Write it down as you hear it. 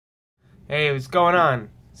Hey, what's going on?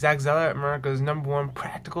 Zack, America's #1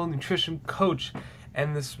 practical nutrition coach.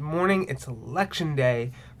 And this morning, it's election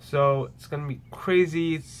day, so it's going to be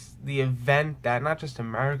crazy. It's the event that not just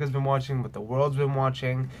America's been watching, but the world's been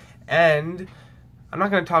watching. And I'm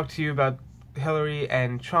not going to talk to you about Hillary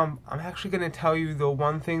and Trump. I'm actually going to tell you the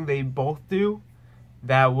one thing they both do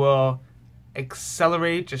that will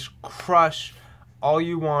accelerate, just crush all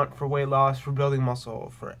you want for weight loss, for building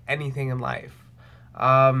muscle, for anything in life.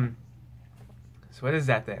 So what is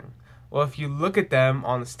that thing? Well, if you look at them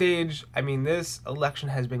on the stage, I mean, this election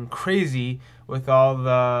has been crazy with all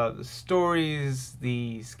the stories,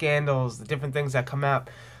 the scandals, the different things that come out.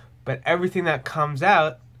 But everything that comes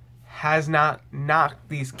out has not knocked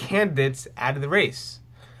these candidates out of the race.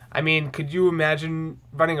 I mean, could you imagine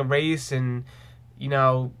running a race and,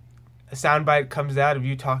 a soundbite comes out of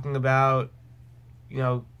you talking about,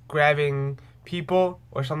 grabbing people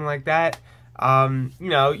or something like that?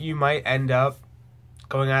 You might end up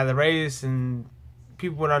going out of the race and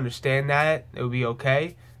people would understand that. It would be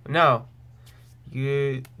okay. But no.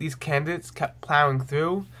 These candidates kept plowing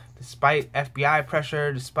through despite FBI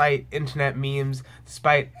pressure, despite internet memes,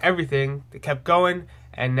 despite everything. They kept going,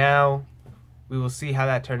 and now we will see how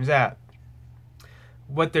that turns out.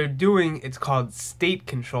 What they're doing, it's called state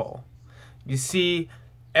control. You see,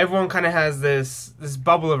 everyone kind of has this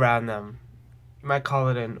bubble around them. You might call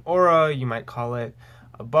it an aura, you might call it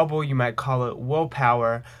a bubble, you might call it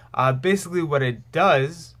willpower. Basically what it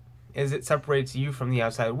does is it separates you from the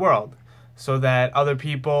outside world so that other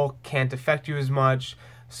people can't affect you as much,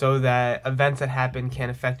 so that events that happen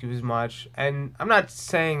can't affect you as much. And I'm not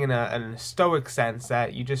saying in a stoic sense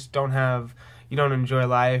that you just don't enjoy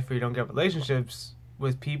life or you don't get relationships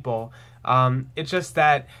with people. It's just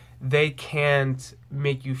that they can't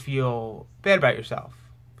make you feel bad about yourself,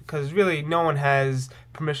 because really no one has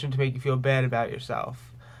permission to make you feel bad about yourself.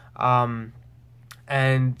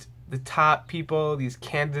 And the top people, these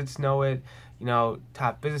candidates know it,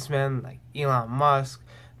 top businessmen like Elon Musk,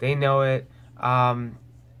 they know it.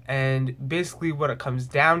 And basically what it comes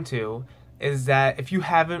down to is that if you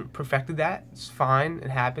haven't perfected that, it's fine,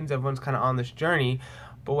 it happens, everyone's kind of on this journey.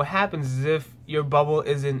 But what happens is if your bubble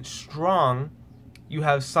isn't strong, you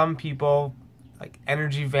have some people like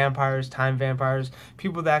energy vampires, time vampires,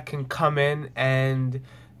 people that can come in and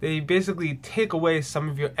they basically take away some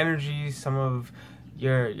of your energy, some of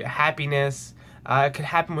your happiness. It could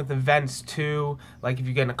happen with events too, like if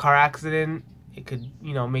you get in a car accident, it could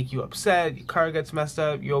make you upset, your car gets messed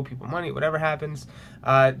up, you owe people money, whatever happens.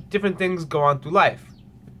 Different things go on through life.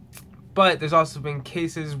 But there's also been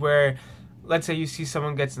cases where, let's say you see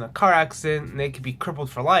someone gets in a car accident and they could be crippled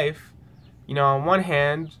for life. On one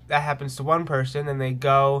hand, that happens to one person and they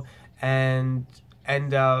go and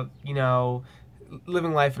end up,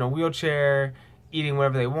 living life in a wheelchair, eating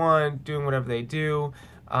whatever they want, doing whatever they do,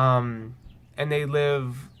 and they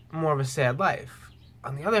live more of a sad life.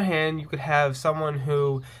 On the other hand, you could have someone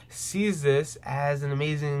who sees this as an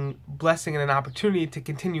amazing blessing and an opportunity to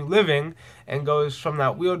continue living and goes from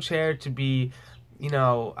that wheelchair to be,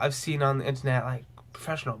 I've seen on the internet like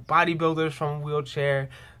professional bodybuilders from a wheelchair,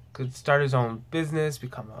 could start his own business,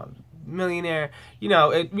 become a millionaire.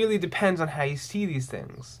 It really depends on how you see these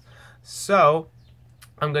things. So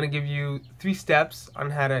I'm going to give you 3 steps on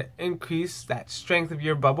how to increase that strength of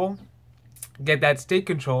your bubble, get that state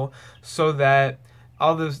control, so that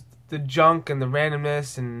all the junk and the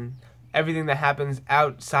randomness and everything that happens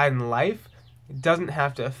outside in life, it doesn't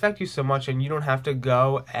have to affect you so much, and you don't have to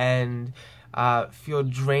go and feel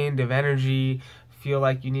drained of energy, feel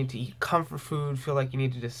like you need to eat comfort food, feel like you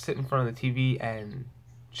need to just sit in front of the TV and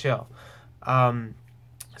chill.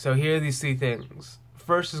 So here are these 3 things.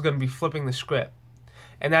 First is going to be flipping the script.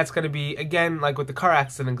 And that's going to be, again, like with the car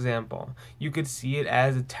accident example. You could see it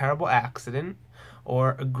as a terrible accident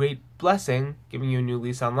or a great blessing giving you a new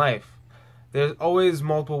lease on life. There's always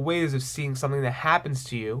multiple ways of seeing something that happens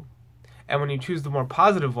to you. And when you choose the more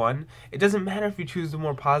positive one, it doesn't matter if you choose the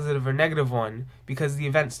more positive or negative one, because the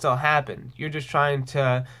event still happened. You're just trying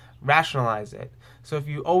to rationalize it. So if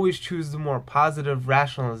you always choose the more positive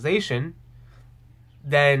rationalization,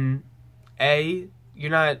 then A,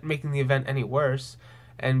 you're not making the event any worse,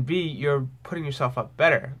 and B, you're putting yourself up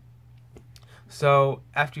better. So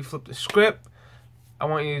after you flip the script, I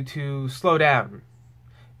want you to slow down.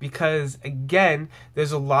 Because, again,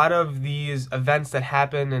 there's a lot of these events that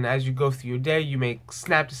happen, and as you go through your day, you make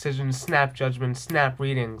snap decisions, snap judgments, snap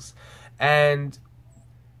readings. And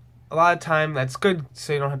a lot of time, that's good,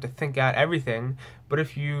 so you don't have to think out everything. But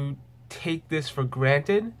if you take this for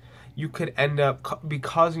granted, you could end up be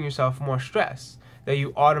causing yourself more stress. That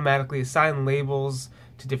you automatically assign labels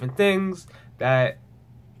to different things, that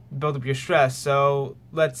build up your stress. So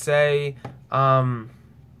let's say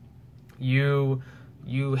you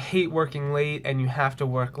hate working late and you have to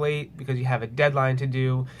work late because you have a deadline to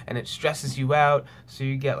do and it stresses you out, so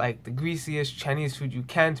you get like the greasiest Chinese food you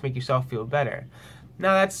can to make yourself feel better.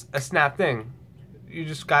 Now that's a snap thing. You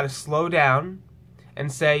just got to slow down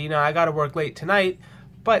and say, you know, I got to work late tonight,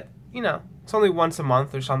 but you know, it's only once a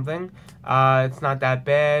month or something. It's not that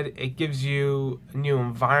bad. It gives you a new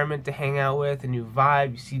environment to hang out with, a new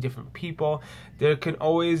vibe. You see different people. There can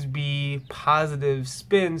always be positive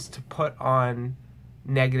spins to put on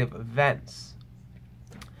negative events.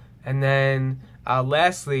 And then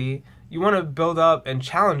lastly, you want to build up and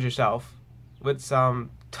challenge yourself with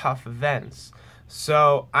some tough events.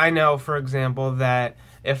 So I know, for example, that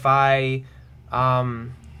if I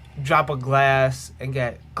drop a glass and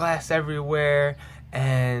get glass everywhere,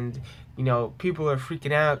 and you know, people are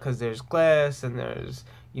freaking out because there's glass and there's,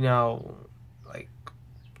 you know, like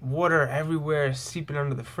water everywhere seeping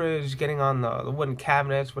under the fridge, getting on the wooden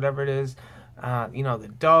cabinets, whatever it is. You know, the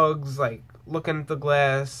dog's like looking at the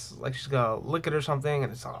glass like she's gonna lick it or something,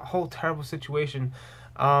 and it's a whole terrible situation.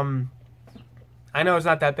 I know it's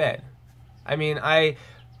not that bad. I mean,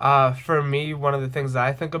 for me, one of the things that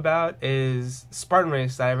I think about is Spartan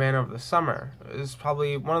race that I ran over the summer. It was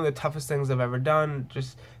probably one of the toughest things I've ever done.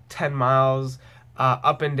 Just 10 miles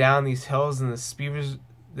up and down these hills in the ski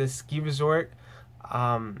resort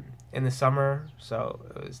in the summer. So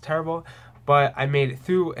it was terrible, but I made it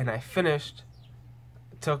through and I finished.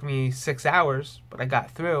 It took me 6 hours, but I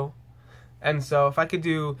got through. And so if I could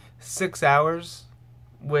do 6 hours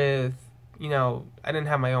with, you know, I didn't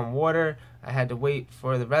have my own water. I had to wait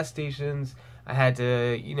for the rest stations. I had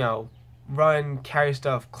to, you know, run, carry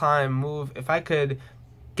stuff, climb, move. If I could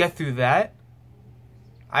get through that,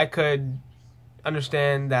 I could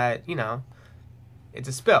understand that, you know, it's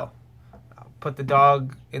a spill. I'll put the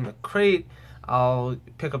dog in the crate. I'll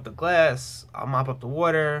pick up the glass. I'll mop up the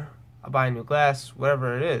water. I'll buy a new glass,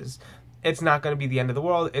 whatever it is. It's not going to be the end of the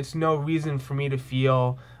world. It's no reason for me to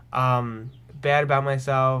feel bad about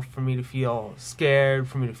myself, for me to feel scared,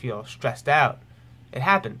 for me to feel stressed out. It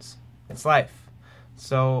happens. It's life.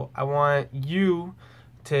 So I want you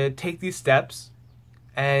to take these steps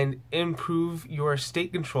and improve your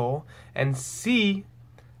state control and see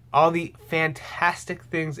all the fantastic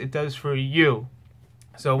things it does for you.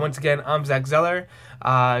 So once again, I'm Zack Zeller,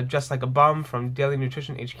 just like a bum from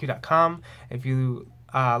dailynutritionhq.com. If you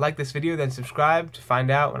like this video, then subscribe to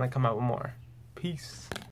find out when I come out with more. Peace.